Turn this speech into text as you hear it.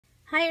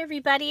Hi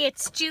everybody,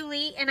 it's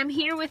Julie and I'm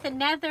here with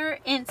another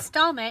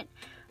installment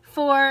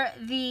for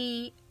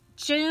the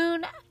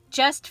June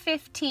Just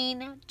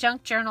 15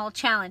 Junk Journal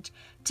Challenge.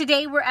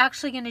 Today we're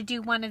actually going to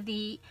do one of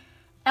the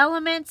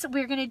elements.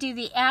 We're going to do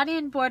the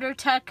add-in border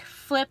tuck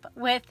flip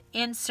with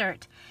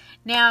insert.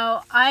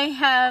 Now I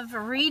have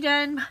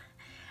redone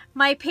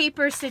my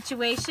paper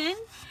situation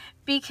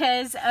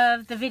because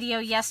of the video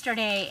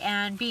yesterday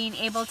and being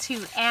able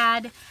to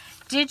add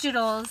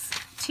digitals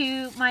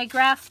to my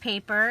graph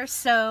paper,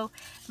 so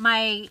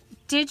my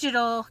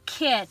digital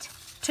kit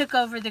took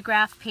over the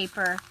graph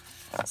paper,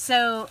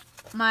 so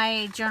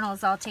my journal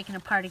is all taken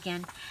apart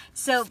again.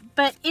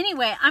 But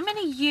anyway, I'm going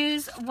to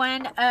use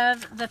one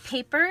of the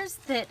papers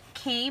that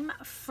came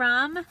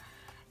from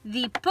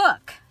the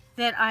book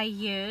that I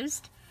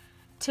used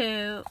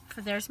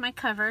there's my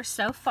cover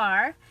so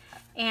far,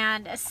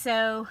 and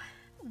so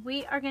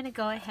we are going to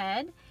go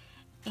ahead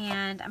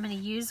and I'm going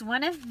to use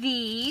one of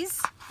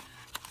these.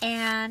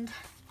 And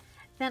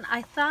then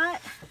I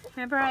thought,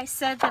 remember I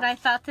said that I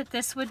thought that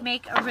this would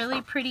make a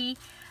really pretty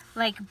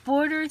like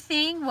border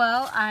thing?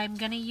 Well, I'm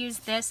going to use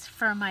this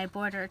for my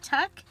border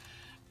tuck.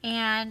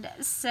 And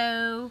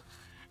so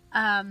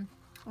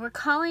we're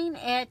calling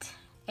it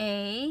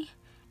a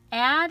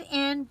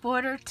add-in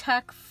border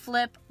tuck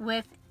flip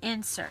with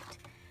insert.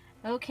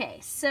 Okay,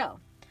 so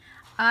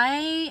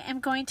I am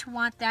going to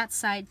want that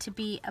side to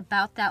be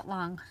about that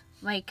long,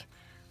 like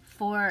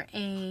for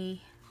a...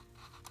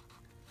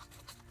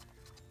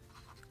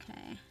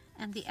 Okay,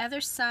 and the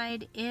other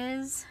side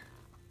is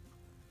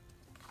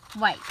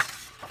white.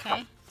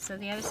 Okay, so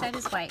the other side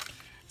is white.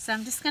 So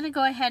I'm just going to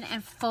go ahead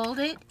and fold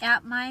it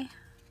at my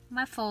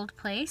fold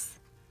place.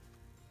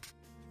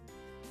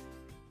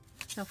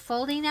 So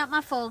folding at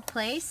my fold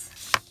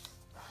place.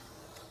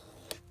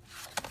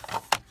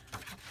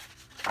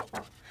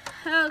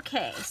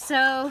 Okay,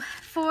 so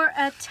for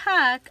a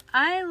tuck,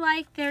 I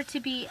like there to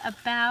be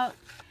about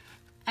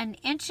an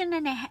inch and a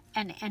half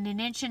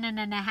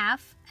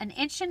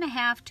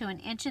to an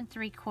inch and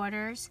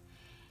 3/4.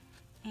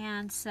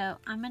 And so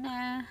I'm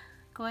gonna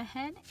go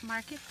ahead and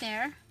mark it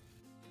there.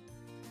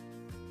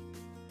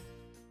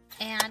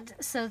 And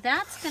so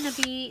that's gonna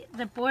be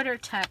the border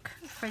tuck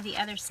for the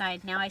other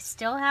side. Now I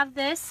still have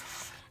this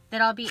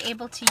that I'll be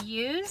able to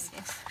use.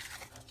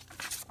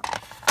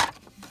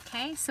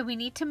 Okay, so we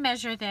need to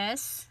measure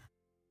this.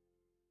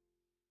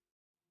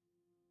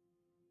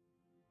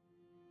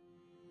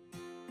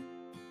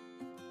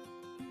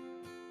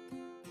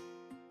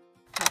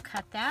 We'll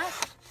cut that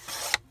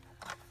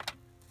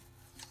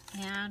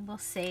and we'll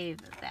save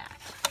that.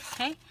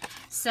 Okay,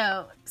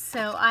 so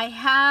I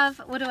have,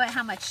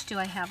 how much do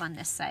I have on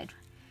this side?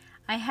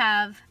 I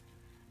have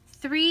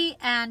 3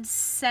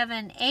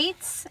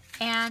 7/8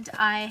 and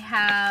I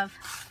have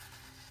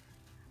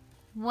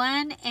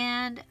 1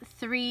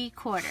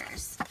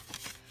 3/4.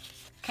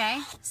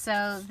 Okay,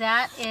 so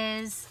that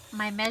is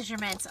my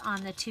measurements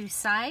on the two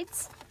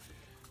sides,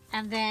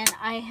 and then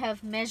I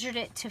have measured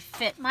it to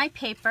fit my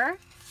paper.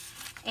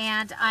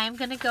 And I'm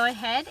going to go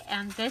ahead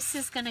and this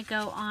is going to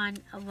go on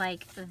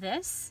like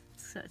this.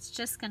 So it's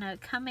just going to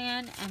come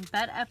in and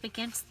butt up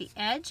against the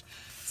edge.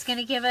 It's going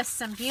to give us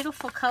some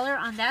beautiful color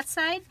on that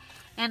side.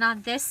 And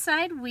on this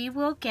side we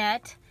will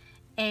get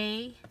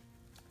a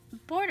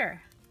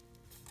border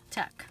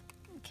tuck.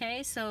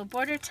 Okay, so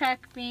border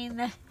tuck being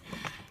that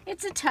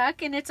it's a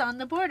tuck and it's on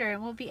the border,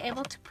 and we'll be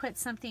able to put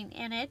something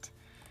in it.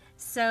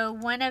 So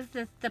one of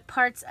the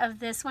parts of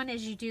this one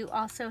is you do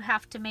also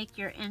have to make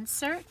your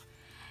insert.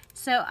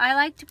 So I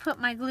like to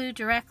put my glue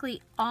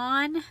directly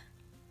on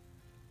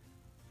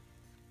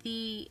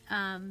the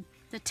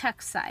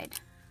tuck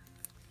side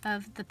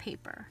of the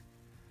paper.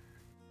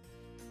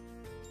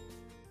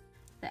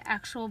 The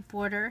actual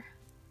border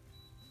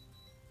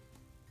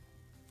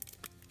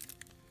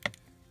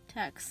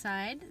tuck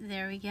side.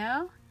 There we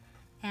go.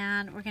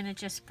 And we're going to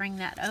just bring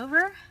that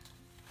over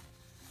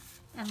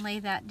and lay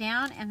that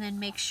down, and then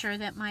make sure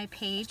that my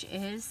page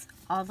is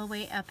all the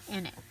way up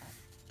in it.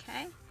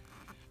 Okay.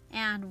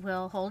 And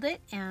we'll hold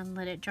it and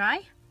let it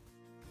dry.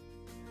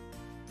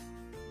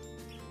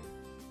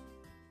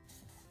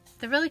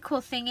 The really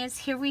cool thing is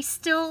here we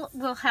still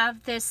will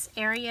have this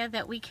area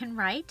that we can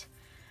write,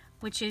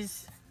 which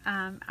is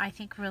I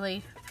think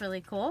really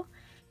cool.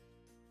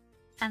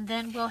 And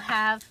then we'll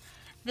have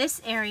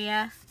this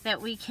area that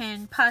we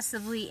can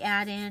possibly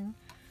add in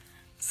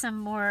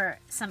some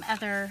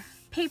other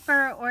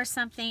paper or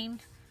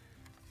something.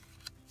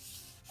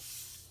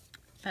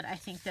 But I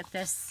think that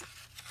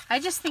I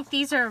just think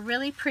these are a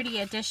really pretty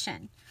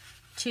addition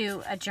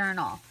to a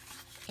journal.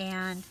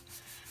 And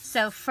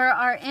so for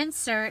our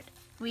insert,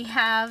 we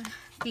have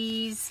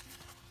these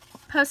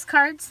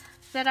postcards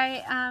that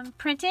I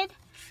printed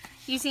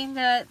using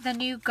the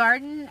new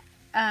Garden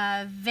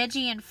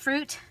Veggie and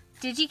Fruit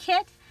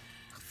DigiKit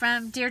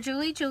from Dear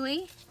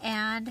Julie,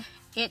 and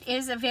it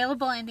is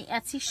available in the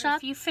Etsy shop.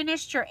 If you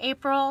finished your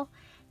April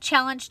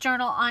challenge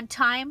journal on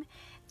time,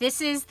 this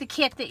is the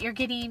kit that you're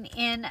getting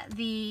in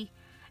the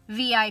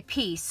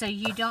VIP, so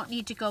you don't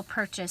need to go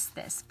purchase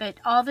this. But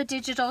all the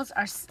digitals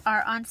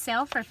are on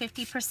sale for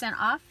 50%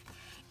 off.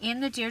 in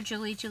the Dear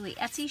Julie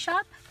Etsy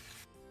shop.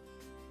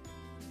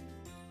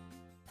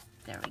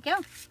 There we go.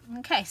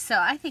 Okay, so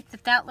I think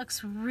that that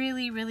looks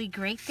really, really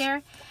great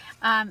there.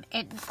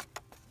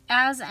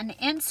 As an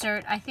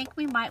insert, I think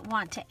we might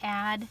want to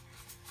add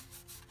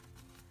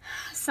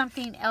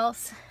something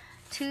else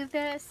to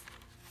this.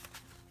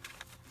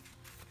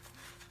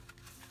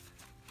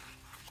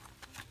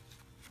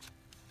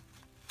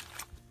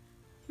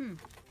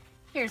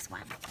 Here's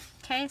one.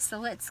 Okay, so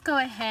let's go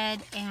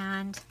ahead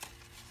and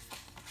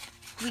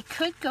we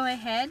could go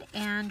ahead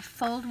and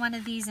fold one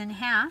of these in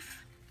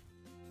half.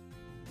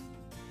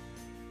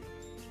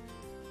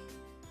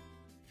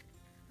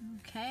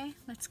 Okay,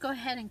 let's go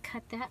ahead and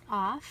cut that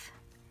off.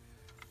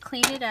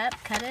 Clean it up,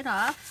 cut it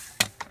off.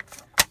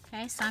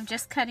 Okay, so I'm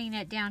just cutting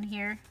it down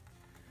here.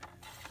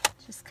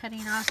 Just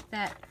cutting off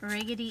that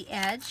raggedy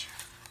edge.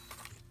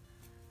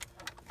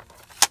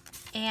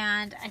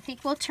 And I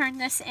think we'll turn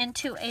this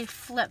into a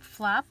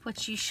flip-flop,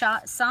 which you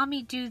saw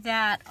me do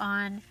that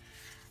on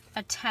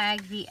a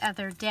tag the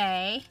other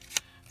day.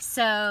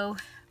 So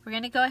we're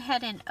going to go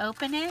ahead and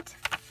open it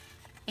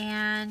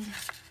and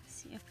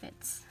see if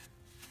it's...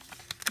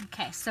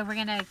 Okay, so we're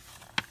going to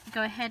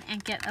go ahead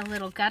and get a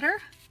little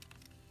gutter.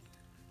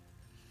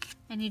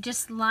 And you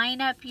just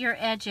line up your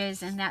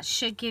edges, and that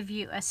should give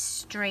you a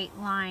straight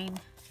line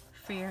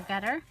for your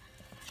gutter.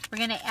 We're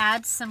going to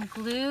add some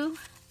glue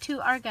to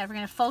our gutter. We're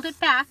going to fold it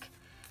back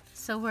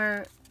so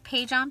we're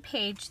page on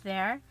page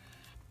there,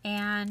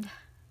 and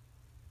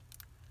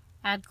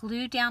add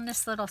glue down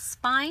this little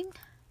spine.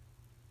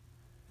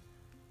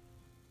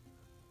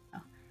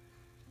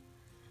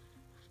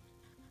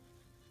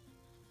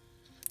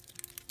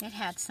 It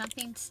had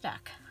something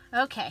stuck.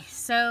 Okay,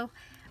 so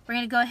we're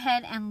going to go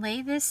ahead and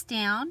lay this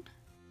down.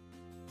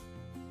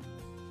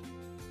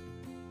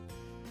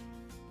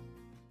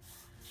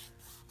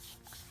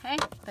 Okay,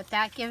 but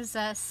that gives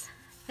us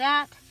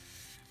that.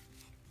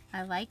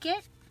 I like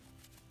it.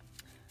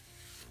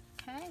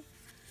 Okay,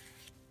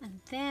 and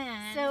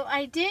then, so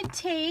I did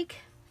take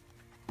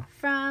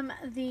from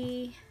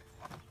the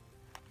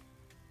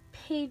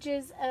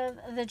pages of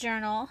the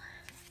journal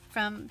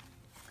from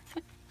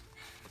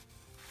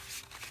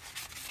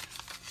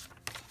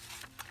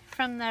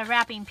the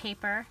wrapping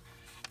paper,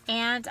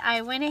 and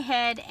I went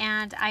ahead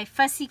and I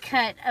fussy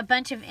cut a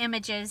bunch of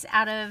images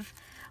out of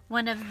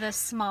one of the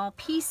small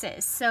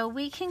pieces. So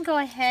we can go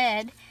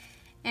ahead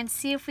and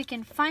see if we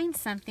can find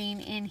something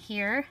in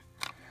here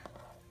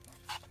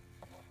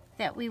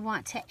that we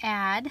want to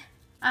add.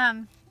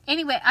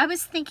 Anyway, I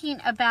was thinking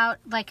about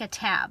like a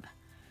tab.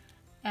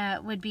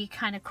 Would be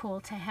kind of cool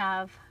to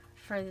have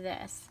for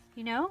this,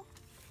 you know?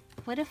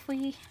 What if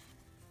we,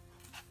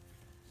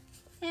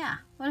 yeah,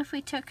 what if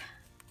we took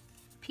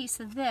a piece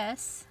of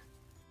this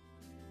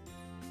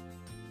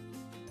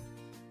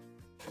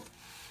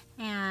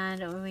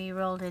and we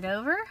rolled it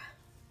over?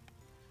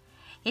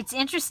 It's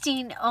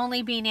interesting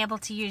only being able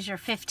to use your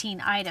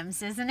 15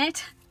 items, isn't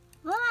it?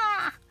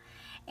 Ah!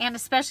 And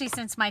especially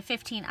since my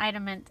 15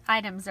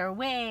 items are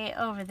way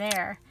over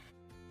there.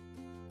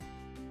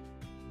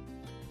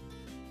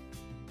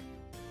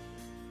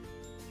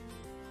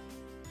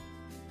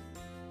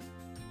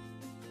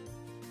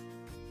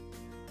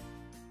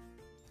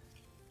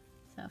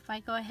 So if I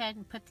go ahead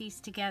and put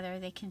these together,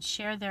 they can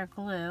share their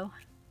glue.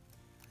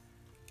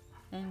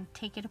 Then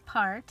take it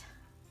apart.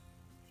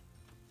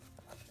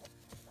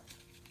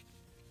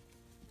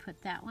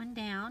 Put that one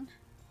down.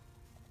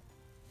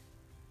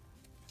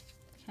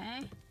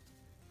 Okay,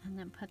 and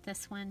then put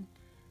this one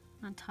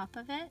on top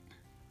of it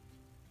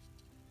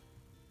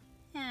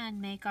and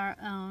make our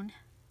own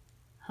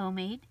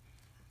homemade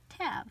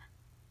tab.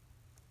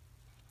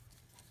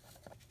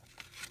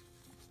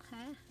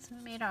 Okay, so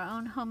we made our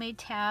own homemade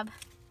tab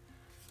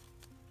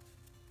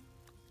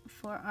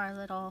for our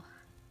little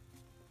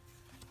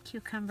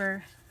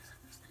cucumber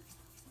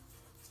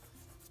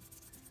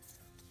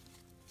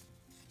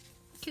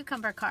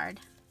card.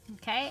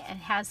 Okay, it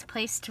has a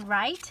place to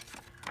write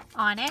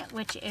on it,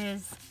 which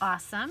is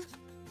awesome.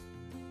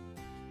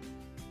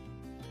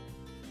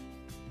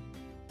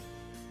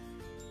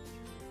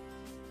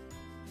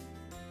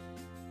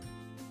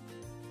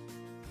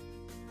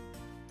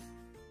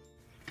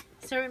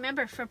 So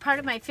remember, for part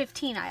of my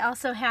 15, I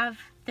also have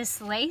this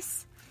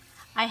lace.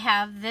 I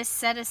have this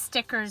set of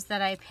stickers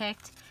that I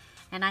picked,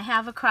 and I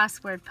have a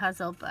crossword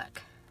puzzle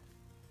book.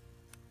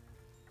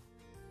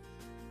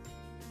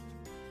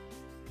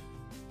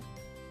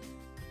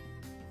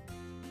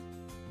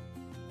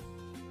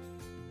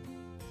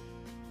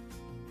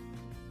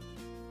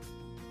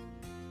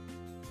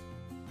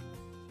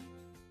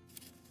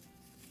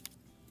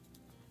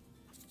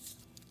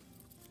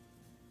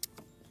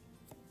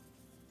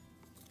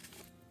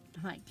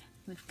 Like,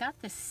 we've got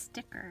this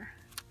sticker.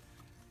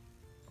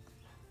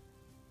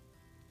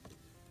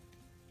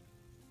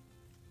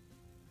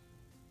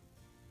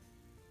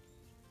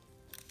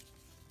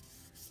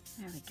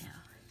 There we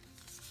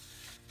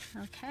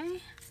go.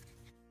 Okay.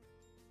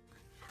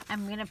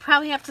 I'm gonna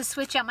probably have to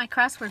switch out my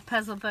crossword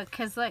puzzle book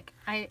because look,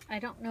 I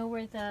don't know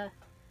where the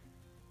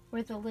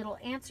little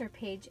answer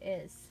page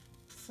is.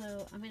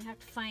 So I'm going to have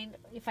to find,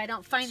 if I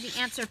don't find the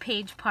answer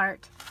page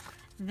part,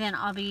 then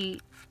I'll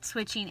be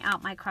switching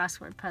out my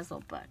crossword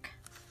puzzle book.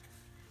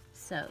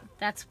 So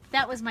that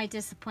was my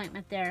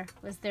disappointment there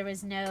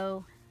was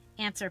no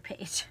answer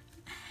page.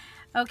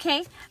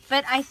 Okay,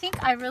 but I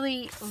think I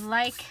really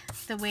like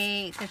the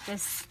way that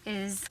this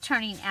is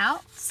turning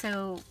out.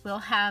 So we'll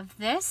have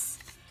this.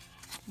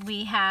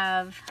 We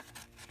have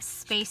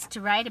space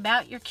to write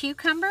about your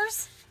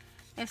cucumbers,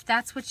 if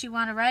that's what you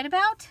want to write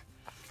about.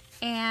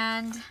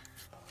 And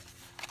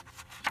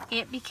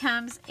it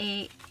becomes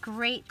a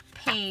great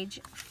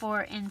page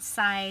for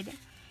inside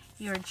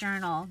your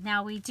journal.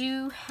 Now we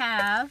do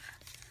have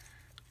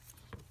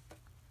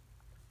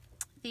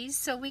these,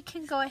 so we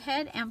can go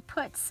ahead and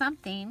put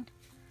something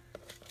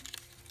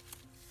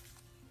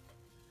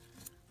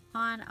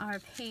on our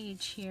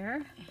page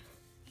here.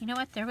 You know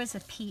what? There was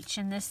a peach,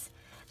 and this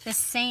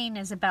saying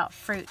is about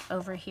fruit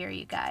over here,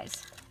 you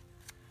guys.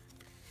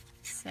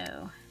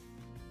 So,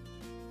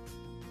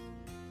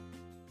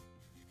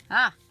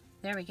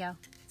 there we go.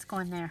 It's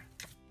going there.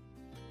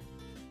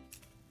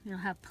 You'll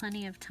have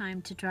plenty of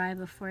time to dry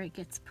before it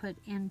gets put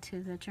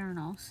into the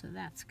journal, so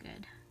that's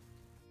good.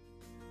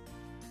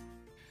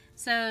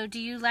 So, do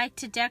you like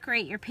to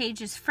decorate your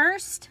pages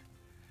first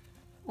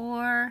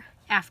or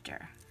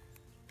after?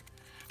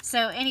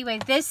 So anyway,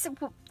 this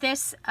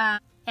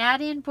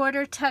add-in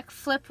border tuck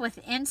flip with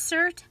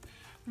insert,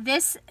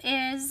 this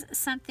is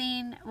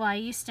something, well, I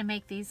used to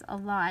make these a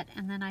lot,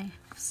 and then I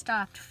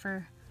stopped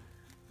for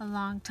a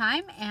long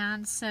time.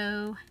 And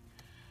so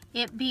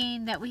it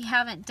being that we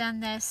haven't done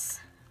this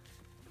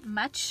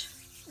much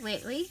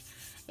lately,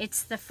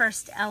 it's the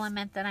first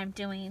element that I'm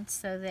doing,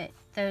 so that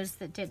those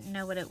that didn't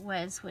know what it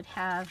was would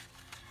have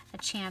a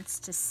chance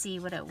to see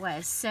what it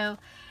was. So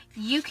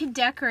you can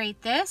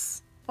decorate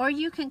this, or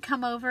you can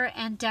come over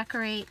and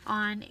decorate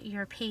on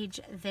your page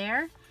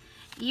there.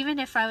 Even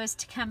if I was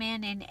to come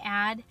in and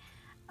add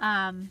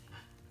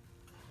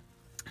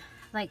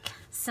like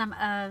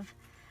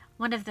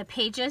one of the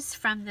pages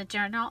from the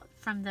journal,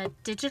 from the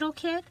digital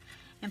kit,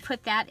 and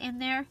put that in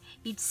there,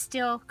 you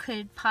still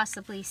could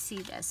possibly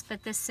see this.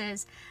 But this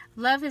says,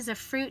 love is a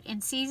fruit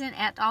in season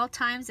at all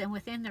times and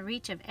within the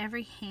reach of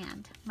every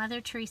hand. Mother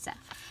Teresa.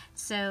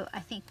 So I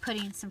think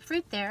putting some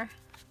fruit there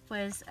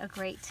was a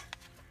great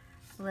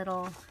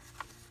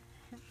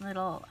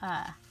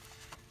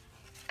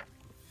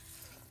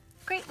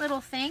great little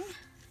thing.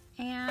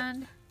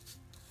 And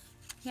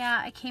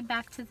yeah, I came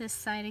back to this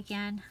side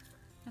again.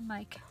 I'm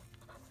like,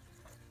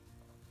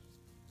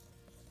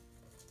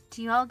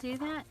 do you all do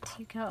that? Do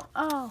you go,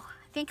 oh,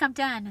 I think I'm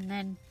done, and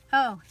then,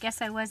 oh,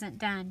 guess I wasn't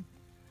done?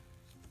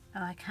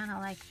 Oh, I kind of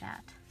like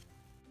that.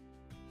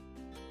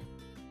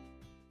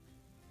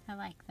 I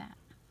like that.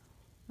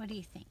 What do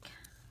you think?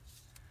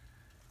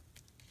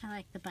 I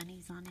like the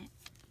bunnies on it.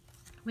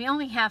 We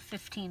only have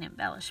 15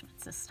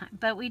 embellishments this time,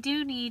 but we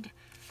do need,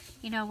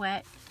 you know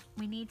what?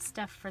 We need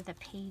stuff for the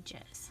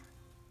pages.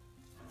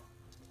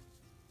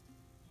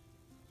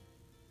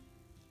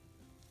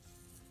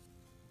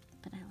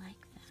 But I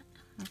like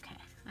that. Okay,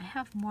 I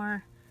have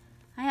more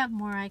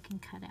I can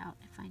cut out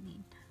if I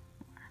need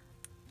more.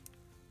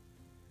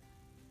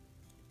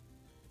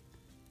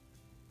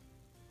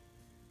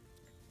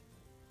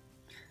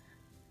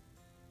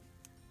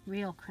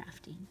 Real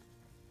crafting.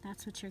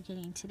 That's what you're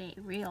getting today,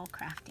 real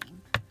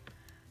crafting.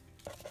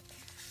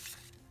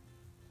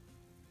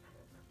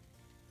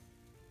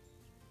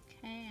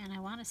 Okay, and I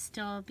want to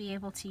still be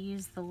able to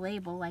use the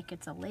label like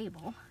it's a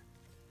label.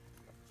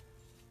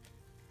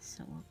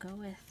 So we'll go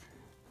with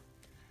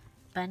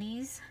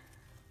bunnies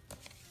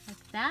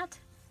like that.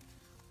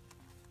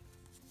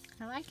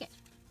 I like it.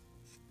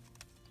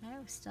 Okay,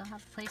 we still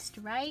have a place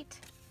to write.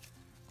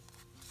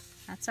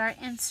 That's our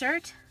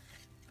insert.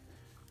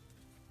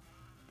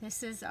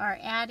 This is our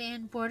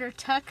add-in border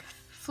tuck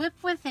flip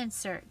with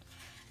insert.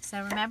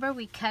 So remember,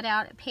 we cut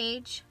out a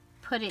page,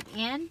 put it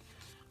in,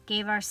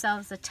 gave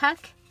ourselves a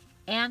tuck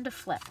and a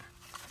flip.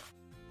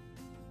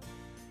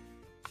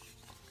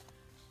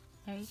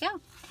 There you go.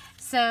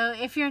 So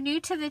if you're new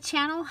to the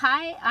channel,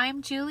 hi,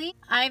 I'm Julie.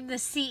 I'm the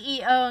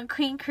CEO and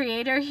Queen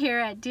Creator here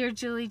at Dear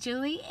Julie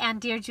Julie and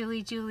Dear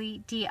Julie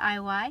Julie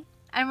DIY.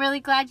 I'm really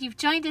glad you've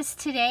joined us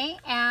today,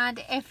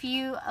 and if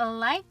you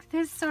like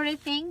this sort of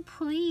thing,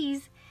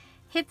 please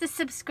hit the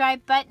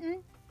subscribe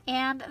button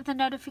and the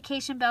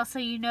notification bell so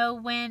you know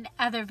when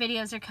other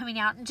videos are coming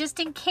out. And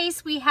just in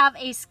case we have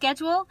a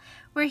schedule,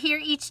 we're here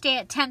each day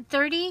at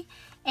 10:30,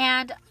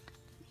 and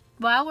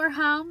while we're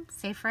home,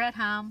 safer at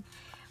home,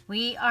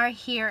 we are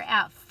here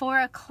at 4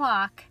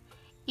 o'clock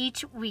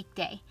each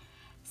weekday.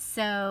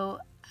 So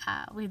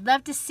we'd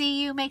love to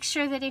see you. Make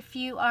sure that if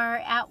you are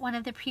at one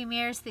of the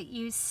premieres that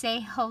you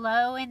say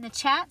hello in the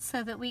chat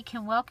so that we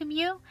can welcome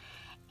you,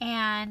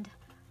 and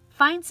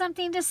find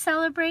something to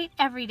celebrate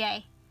every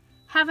day.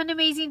 Have an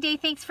amazing day.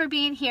 Thanks for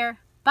being here.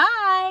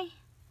 Bye.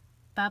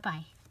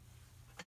 Bye-bye.